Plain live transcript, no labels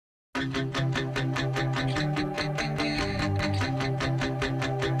My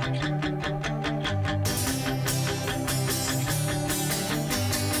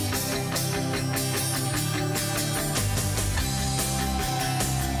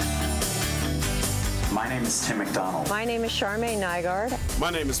name is Tim McDonald. My name is Charmaine Nygaard. My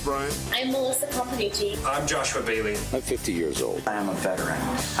name is Brian. I'm Melissa Companucci. I'm Joshua Bailey. I'm 50 years old. I am a veteran.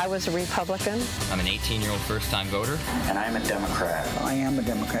 I was a Republican. I'm an 18-year-old first-time voter. And I am a Democrat. I am a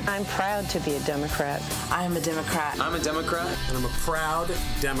Democrat. I'm proud to be a Democrat. I am a Democrat. I'm a Democrat. And I'm a proud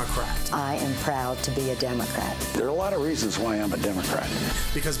Democrat. I am proud to be a Democrat. There are a lot of reasons why I'm a Democrat.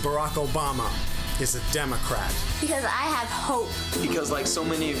 Because Barack Obama is a Democrat. Because I have hope. Because like so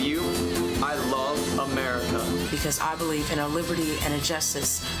many of you, I love America. Because I believe in a liberty and a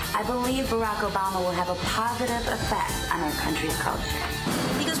justice. I believe Barack Obama will have a positive effect on our country's culture.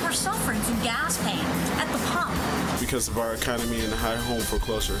 Because we're suffering from gas pain at the pump. Because of our economy and high home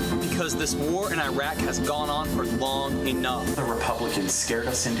foreclosure. Because this war in Iraq has gone on for long enough. The Republicans scared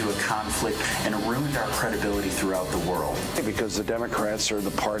us into a conflict and ruined our credibility throughout the world. Because the Democrats are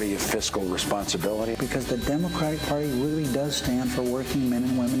the party of fiscal responsibility. Because the Democratic Party really does stand for working men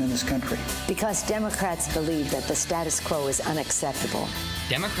and women in this country. Because Democrats believe that the status quo is unacceptable.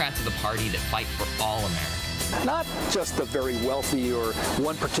 Democrats are the party that fight for all Americans. Not just the very wealthy or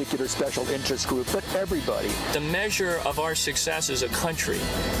one particular special interest group, but everybody. The measure of our success as a country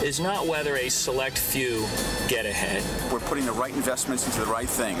is not whether a select few get ahead. We're putting the right investments into the right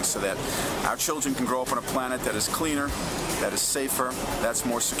things so that our children can grow up on a planet that is cleaner, that is safer, that's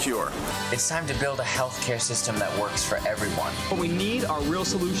more secure. It's time to build a healthcare system that works for everyone. What we need are real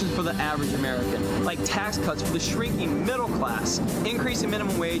solutions for the average American, like tax cuts for the shrinking middle class, increasing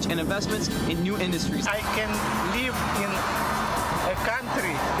minimum wage, and investments in new industries. I can live in a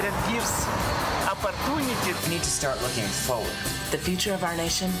country that gives opportunity. We need to start looking forward. The future of our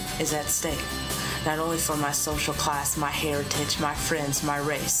nation is at stake, not only for my social class, my heritage, my friends, my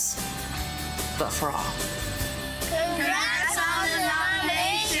race, but for all. Congrats on the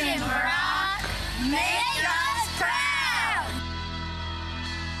nomination, Barack. Make